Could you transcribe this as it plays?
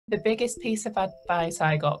The biggest piece of advice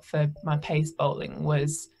I got for my pace bowling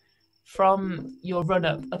was from your run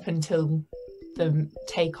up until the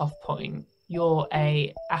takeoff point, you're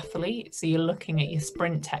a athlete, so you're looking at your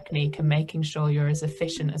sprint technique and making sure you're as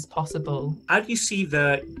efficient as possible. How do you see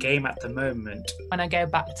the game at the moment? When I go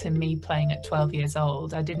back to me playing at 12 years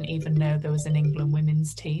old, I didn't even know there was an England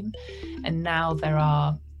women's team, and now there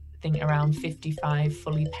are, I think, around 55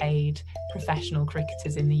 fully paid professional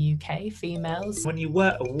cricketers in the UK, females. When you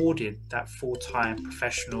were awarded that full-time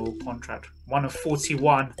professional contract, one of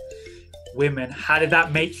 41 women, how did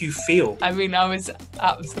that make you feel? I mean, I was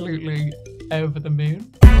absolutely over the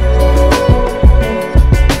moon.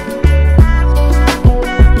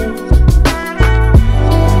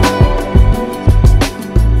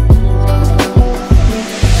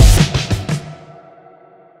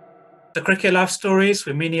 The Cricket Life Stories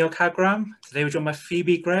with me, Neel Khagram. Today we're joined by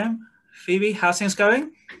Phoebe Graham. Phoebe, how's things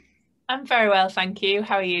going? I'm very well, thank you.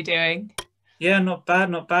 How are you doing? Yeah, not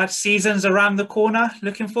bad, not bad. Season's around the corner.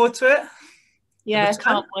 Looking forward to it. Yeah,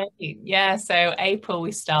 can't wait. Yeah, so April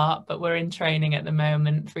we start, but we're in training at the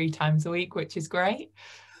moment 3 times a week, which is great.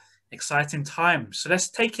 Exciting time. So let's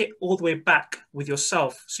take it all the way back with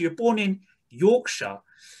yourself. So you're born in Yorkshire.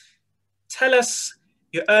 Tell us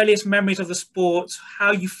your earliest memories of the sport,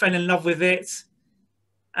 how you fell in love with it,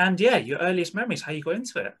 and yeah, your earliest memories, how you got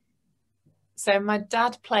into it. So my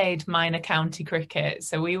dad played minor county cricket,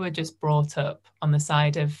 so we were just brought up on the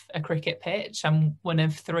side of a cricket pitch. I'm one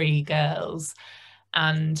of 3 girls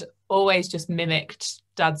and always just mimicked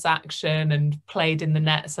dad's action and played in the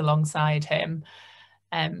nets alongside him.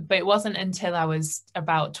 But it wasn't until I was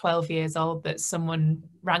about 12 years old that someone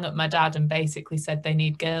rang up my dad and basically said they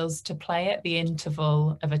need girls to play at the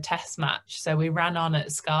interval of a test match. So we ran on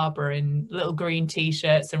at Scarborough in little green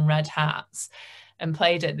t-shirts and red hats and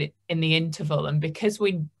played in the interval. And because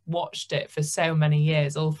we watched it for so many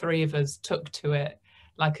years, all 3 of us took to it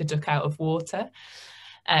like a duck out of water.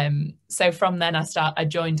 So from then I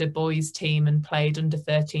joined a boys team and played under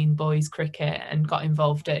 13 boys cricket and got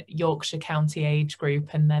involved at Yorkshire County age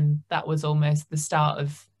group. And then that was almost the start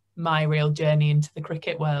of my real journey into the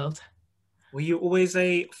cricket world. Were you always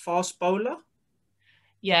a fast bowler?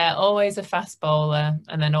 Yeah, always a fast bowler,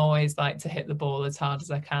 and then always like to hit the ball as hard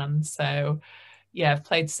as I can. So yeah, I've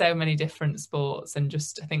played so many different sports and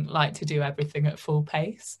just, I think, like to do everything at full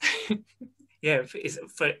pace. Yeah,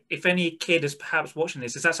 if any kid is perhaps watching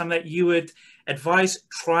this, is that something that you would advise,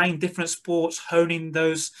 trying different sports, honing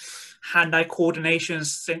those hand-eye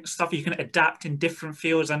coordinations, stuff you can adapt in different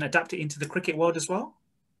fields and adapt it into the cricket world as well?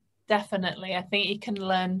 Definitely. I think you can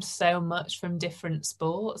learn so much from different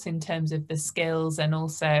sports in terms of the skills and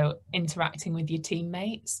also interacting with your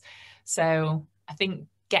teammates. So I think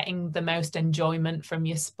getting the most enjoyment from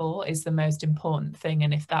your sport is the most important thing.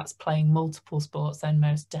 And if that's playing multiple sports, then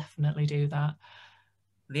most definitely do that.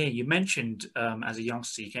 Yeah, you mentioned as a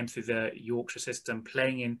youngster, you came through the Yorkshire system,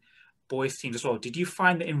 playing in boys' teams as well. Did you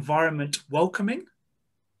find the environment welcoming?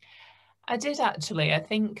 I did actually. I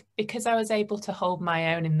think because I was able to hold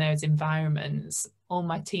my own in those environments, all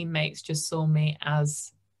my teammates just saw me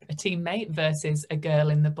as a teammate versus a girl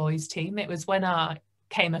in the boys' team. It was when I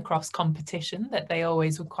came across competition that they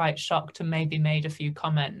always were quite shocked and maybe made a few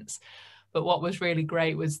comments. But what was really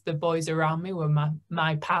great was the boys around me were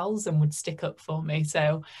my pals and would stick up for me.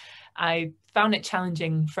 So I found it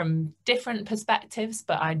challenging from different perspectives,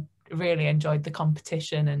 but I really enjoyed the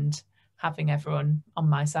competition and having everyone on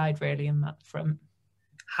my side really in that front.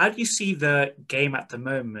 How do you see the game at the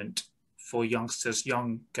moment for youngsters,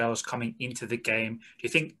 young girls coming into the game? Do you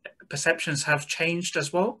think perceptions have changed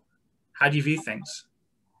as well? How do you view things?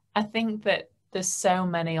 I think that there's so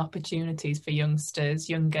many opportunities for youngsters,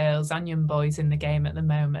 young girls and young boys in the game at the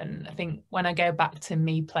moment. I think when I go back to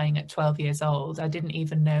me playing at 12 years old, I didn't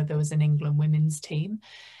even know there was an England women's team.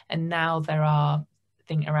 And now there are, I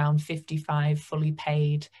think, around 55 fully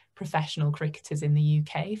paid professional cricketers in the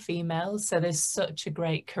UK, females. So there's such a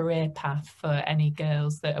great career path for any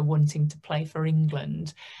girls that are wanting to play for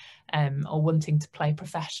England or wanting to play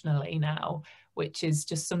professionally now, which is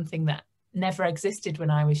just something that never existed when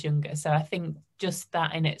I was younger. So I think just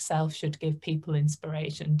that in itself should give people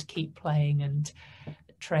inspiration to keep playing and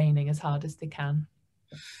training as hard as they can.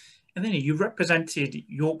 And then you represented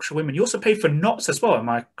Yorkshire women. You also played for Notts as well, am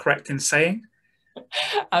I correct in saying?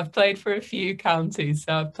 I've played for a few counties.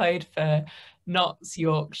 So I've played for Notts,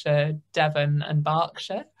 Yorkshire, Devon and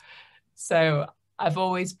Berkshire. So I've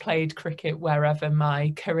always played cricket wherever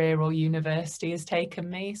my career or university has taken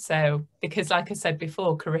me. So because like I said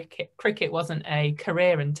before, cricket wasn't a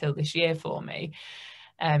career until this year for me.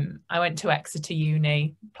 I went to Exeter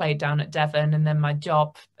Uni, played down at Devon, and then my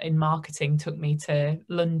job in marketing took me to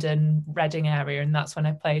London, Reading area, and that's when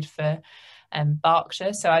I played for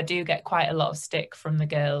Berkshire. So I do get quite a lot of stick from the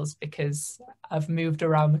girls because I've moved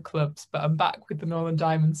around the clubs, but I'm back with the Northern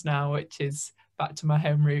Diamonds now, which is back to my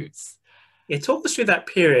home roots. Yeah, talk us through that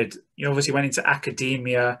period. You obviously went into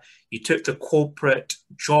academia, you took the corporate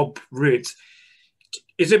job route.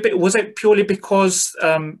 Was it purely because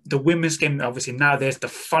the women's game, obviously now there's the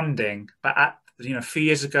funding, but a few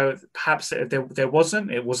years ago perhaps there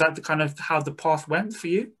wasn't. Was that the kind of how the path went for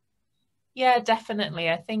you? Yeah, definitely.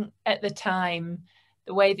 I think at the time,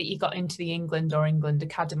 the way that you got into the England or England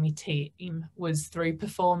Academy team was through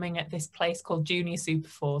performing at this place called Junior Super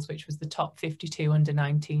Fours, which was the top 52 under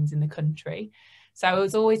 19s in the country. So I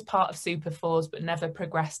was always part of Super Fours, but never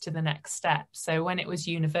progressed to the next step. So when it was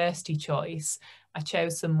university choice, I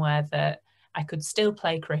chose somewhere that I could still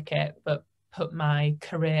play cricket, but put my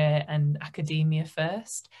career and academia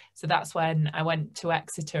first. So that's when I went to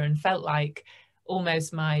Exeter and felt like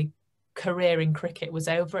almost my career in cricket was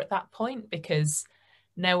over at that point because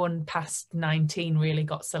no one past 19 really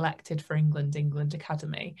got selected for England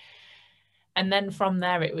Academy. And then from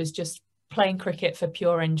there, it was just playing cricket for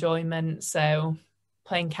pure enjoyment. So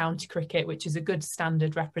playing county cricket, which is a good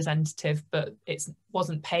standard representative, but it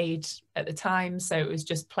wasn't paid at the time. So it was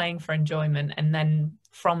just playing for enjoyment. And then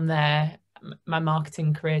from there, my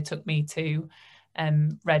marketing career took me to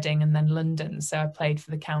Reading and then London. So I played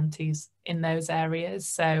for the counties in those areas.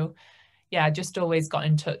 So yeah, I just always got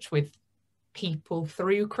in touch with people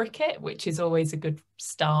through cricket, which is always a good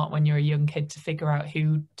start when you're a young kid to figure out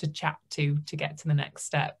who to chat to get to the next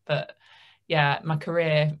step. But yeah, my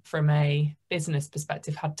career from a business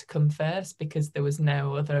perspective had to come first because there was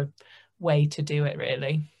no other way to do it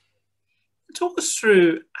really. Talk us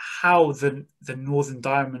through how the Northern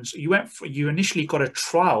Diamonds. You initially got a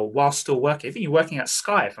trial while still working. I think you're working at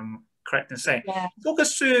Sky, if I'm correct in saying. Yeah. Talk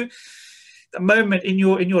us through the moment in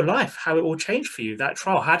your life, how it all changed for you. That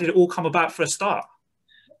trial, how did it all come about for a start?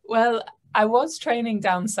 Well, I was training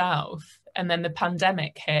down south and then the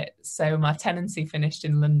pandemic hit. So my tenancy finished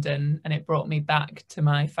in London and it brought me back to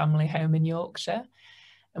my family home in Yorkshire.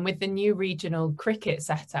 And with the new regional cricket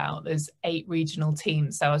set out, there's 8 regional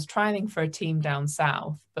teams. So I was trying for a team down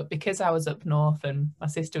south, but because I was up north and my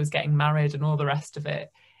sister was getting married and all the rest of it,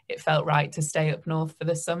 it felt right to stay up north for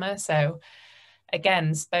the summer. So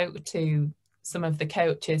again, spoke to some of the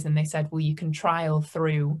coaches and they said, well, you can trial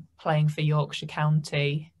through playing for Yorkshire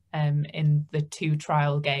County in the 2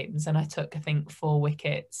 trial games. And I took, I think, 4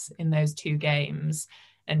 wickets in those 2 games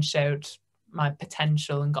and showed my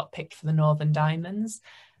potential and got picked for the Northern Diamonds.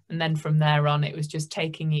 And then from there on, it was just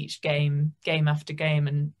taking each game after game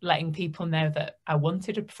and letting people know that I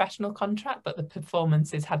wanted a professional contract, but the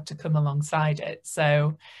performances had to come alongside it.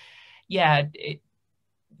 So yeah,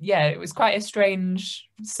 it was quite a strange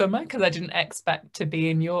summer because I didn't expect to be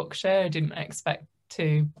in Yorkshire. I didn't expect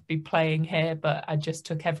to be playing here, but I just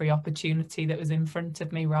took every opportunity that was in front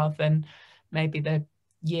of me rather than maybe the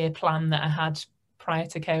year plan that I had prior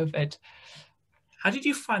to COVID. How did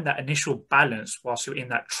you find that initial balance whilst you're in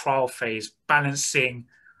that trial phase, balancing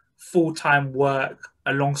full-time work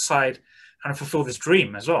alongside kind of fulfill this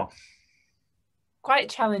dream as well? Quite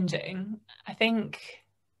challenging. I think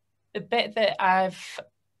the bit that I've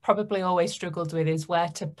probably always struggled with is where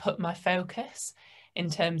to put my focus in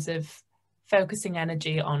terms of focusing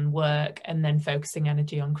energy on work and then focusing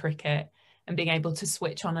energy on cricket and being able to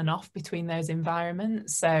switch on and off between those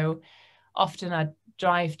environments. So often I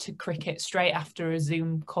drive to cricket straight after a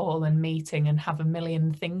Zoom call and meeting and have a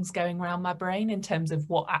million things going around my brain in terms of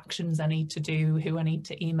what actions I need to do, who I need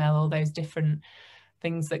to email, all those different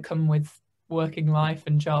things that come with working life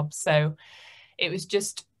and jobs. So it was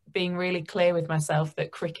just being really clear with myself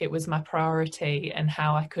that cricket was my priority and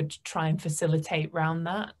how I could try and facilitate around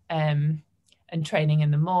that. And training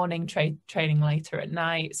in the morning, training later at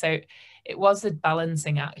night. So it was a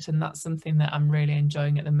balancing act, and that's something that I'm really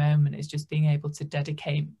enjoying at the moment, is just being able to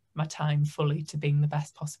dedicate my time fully to being the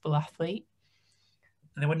best possible athlete.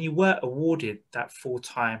 And then when you were awarded that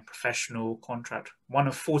full-time professional contract, one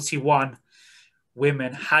of 41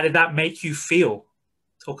 women, how did that make you feel?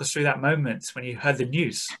 Talk us through that moment when you heard the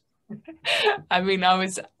news. I mean, I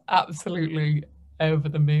was absolutely over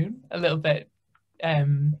the moon, a little bit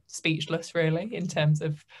speechless really in terms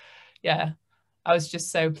of, yeah, I was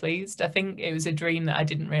just so pleased. I think it was a dream that I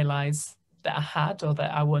didn't realize that I had or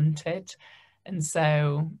that I wanted. And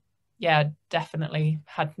so, yeah, definitely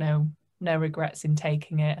had no regrets in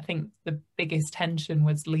taking it. I think the biggest tension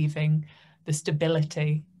was leaving the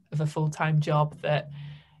stability of a full-time job that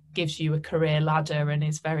gives you a career ladder and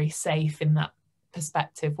is very safe in that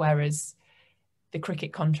perspective, whereas the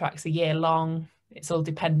cricket contract's a year long. It's all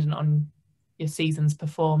dependent on your season's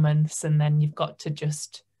performance, and then you've got to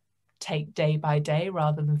just take day by day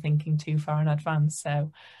rather than thinking too far in advance.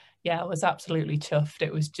 So yeah, I was absolutely chuffed.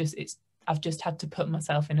 I've just had to put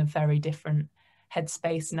myself in a very different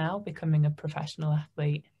headspace now, becoming a professional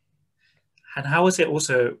athlete. And how was it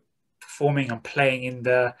also performing and playing in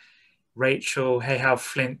the Rachel Hayhow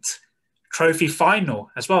Flint Trophy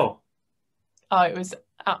final as well? Oh, it was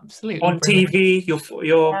absolutely On brilliant. TV,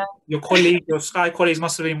 Yeah, your colleague, your Sky colleagues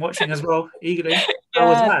must have been watching as well eagerly. How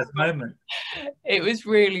was yeah, that moment? it was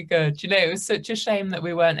really good. You know, it was such a shame that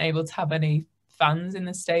we weren't able to have any fans in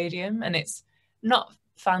the stadium. And it's not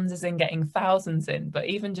fans as in getting thousands in, but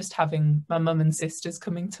even just having my mum and sisters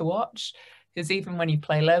coming to watch. Because even when you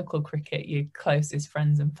play local cricket, your closest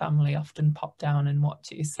friends and family often pop down and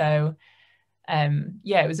watch you. So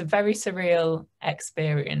yeah, it was a very surreal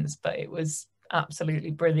experience, but it was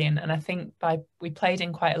absolutely brilliant. And I think we played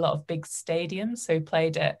in quite a lot of big stadiums. So we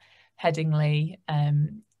played at Headingley,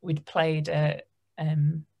 we'd played at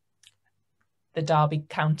the Derby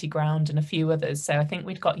County Ground and a few others. So I think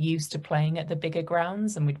we'd got used to playing at the bigger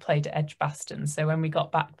grounds, and we'd played at Edgbaston. So when we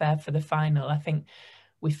got back there for the final, I think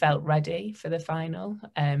we felt ready for the final.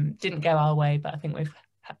 Didn't go our way, but I think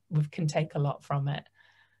we can take a lot from it.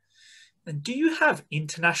 And do you have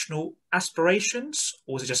international aspirations,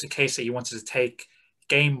 or is it just a case that you wanted to take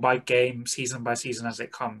game by game, season by season as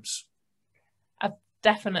it comes? I've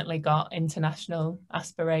definitely got international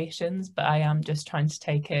aspirations, but I am just trying to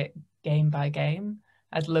take it game by game.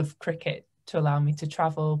 I'd love cricket to allow me to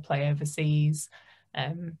travel, play overseas,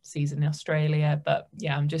 season in Australia. But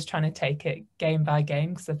yeah, I'm just trying to take it game by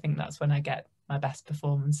game because I think that's when I get my best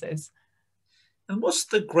performances. And what's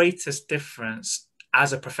the greatest difference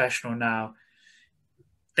as a professional now?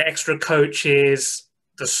 The extra coaches,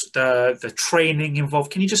 the training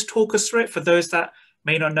involved. Can you just talk us through it for those that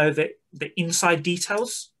may not know the inside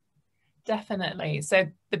details? Definitely. So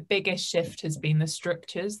the biggest shift has been the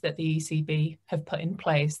structures that the ECB have put in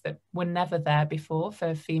place that were never there before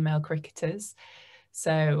for female cricketers.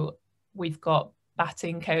 So we've got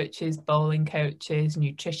batting coaches, bowling coaches,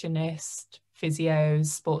 nutritionists, physios,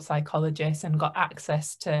 sports psychologists, and got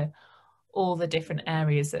access to all the different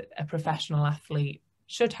areas that a professional athlete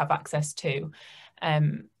should have access to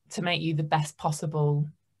make you the best possible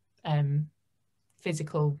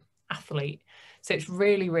physical athlete. So it's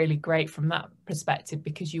really, really great from that perspective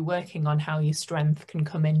because you're working on how your strength can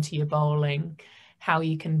come into your bowling, how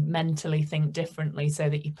you can mentally think differently so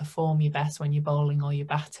that you perform your best when you're bowling or you're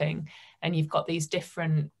batting. And you've got these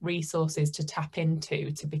different resources to tap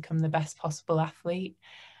into to become the best possible athlete.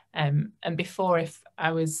 And before, if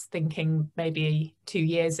I was thinking maybe 2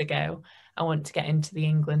 years ago, I want to get into the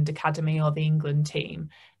England academy or the England team,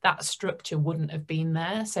 that structure wouldn't have been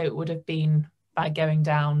there. So it would have been by going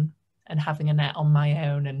down and having a net on my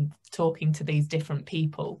own and talking to these different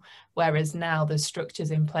people. Whereas now there's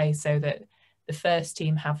structures in place so that the first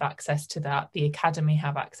team have access to that, the academy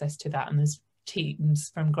have access to that, and there's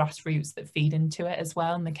teams from grassroots that feed into it as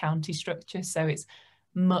well in the county structure. So it's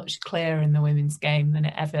much clearer in the women's game than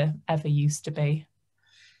it ever used to be.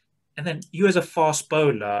 And then you as a fast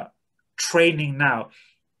bowler training now,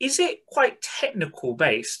 is it quite technical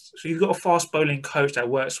based? So you've got a fast bowling coach that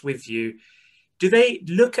works with you. Do they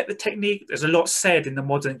look at the technique? There's a lot said in the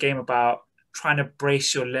modern game about trying to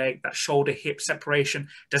brace your leg, that shoulder hip separation.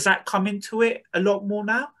 Does that come into it a lot more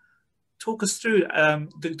now? Talk us through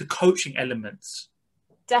the coaching elements.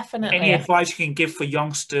 Any Definitely. advice you can give for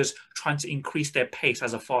youngsters trying to increase their pace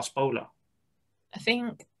as a fast bowler? I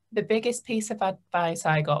think the biggest piece of advice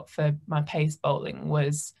I got for my pace bowling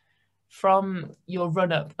was from your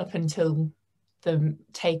run up until the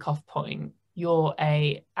takeoff point, you're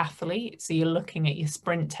a athlete. So you're looking at your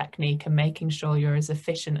sprint technique and making sure you're as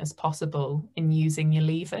efficient as possible in using your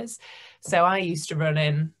levers. So I used to run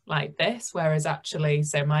in like this, whereas actually,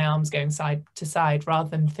 so my arms going side to side rather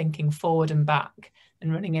than thinking forward and back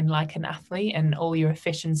and running in like an athlete and all your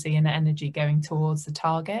efficiency and energy going towards the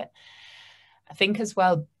target. I think as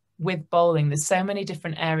well with bowling, there's so many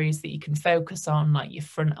different areas that you can focus on, like your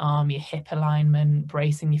front arm, your hip alignment,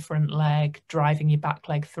 bracing your front leg, driving your back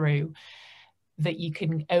leg through, that you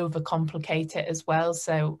can overcomplicate it as well.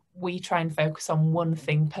 So we try and focus on one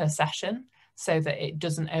thing per session so that it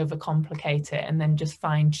doesn't overcomplicate it, and then just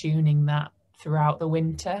fine tuning that throughout the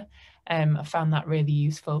winter. I found that really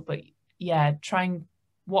useful. But yeah,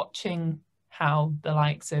 watching how the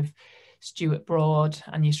likes of Stuart Broad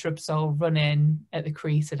and your Shrubsole run in at the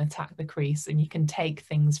crease and attack the crease, and you can take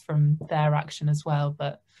things from their action as well.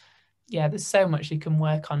 But yeah, there's so much you can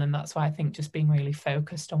work on, and that's why I think just being really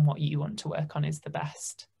focused on what you want to work on is the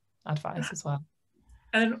best advice as well.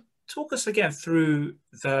 And talk us again through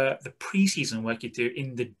the preseason work you do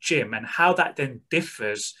in the gym and how that then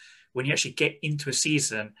differs when you actually get into a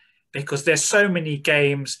season, because there's so many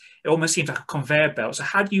games, it almost seems like a conveyor belt. So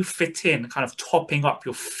how do you fit in kind of topping up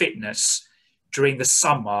your fitness during the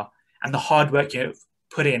summer and the hard work you've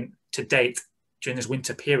put in to date during this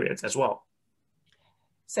winter period as well?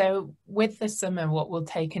 So with the summer, what we'll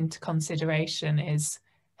take into consideration is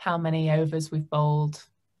how many overs we've bowled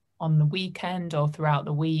on the weekend or throughout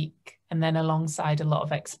the week, and then alongside a lot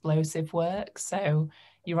of explosive work. So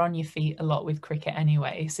you're on your feet a lot with cricket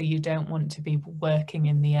anyway, so you don't want to be working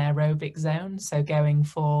in the aerobic zone. So going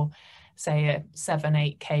for, say, a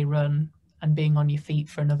 7-8K run and being on your feet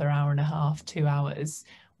for another hour and a half, 2 hours,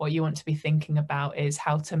 what you want to be thinking about is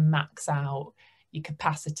how to max out your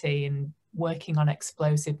capacity and working on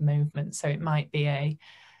explosive movements. So it might be a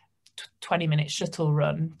 20-minute shuttle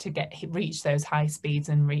run to reach those high speeds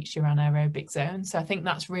and reach your anaerobic zone. So I think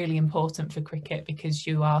that's really important for cricket because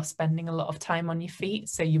you are spending a lot of time on your feet.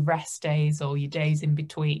 So your rest days or your days in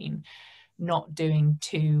between, not doing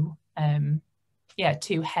too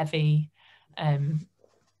heavy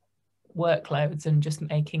workloads, and just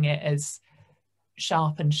making it as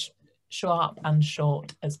sharp and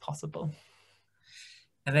short as possible.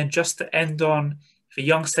 And then just to end on, if a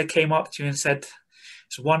youngster came up to you and said,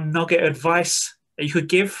 "It's one nugget of advice that you could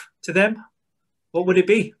give to them," what would it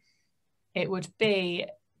be? It would be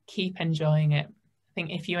keep enjoying it. I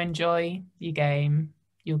think if you enjoy your game,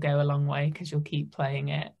 you'll go a long way because you'll keep playing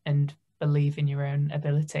it and believe in your own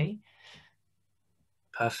ability.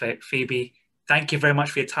 Perfect. Phoebe, thank you very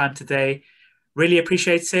much for your time today. Really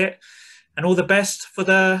appreciate it. And all the best for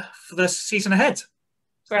the season ahead.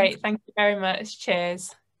 Thank Great. Thank you very much.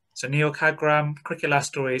 Cheers. So Neel Khagram, Cricket Life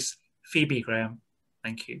Stories, Phoebe Graham.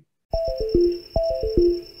 Thank you.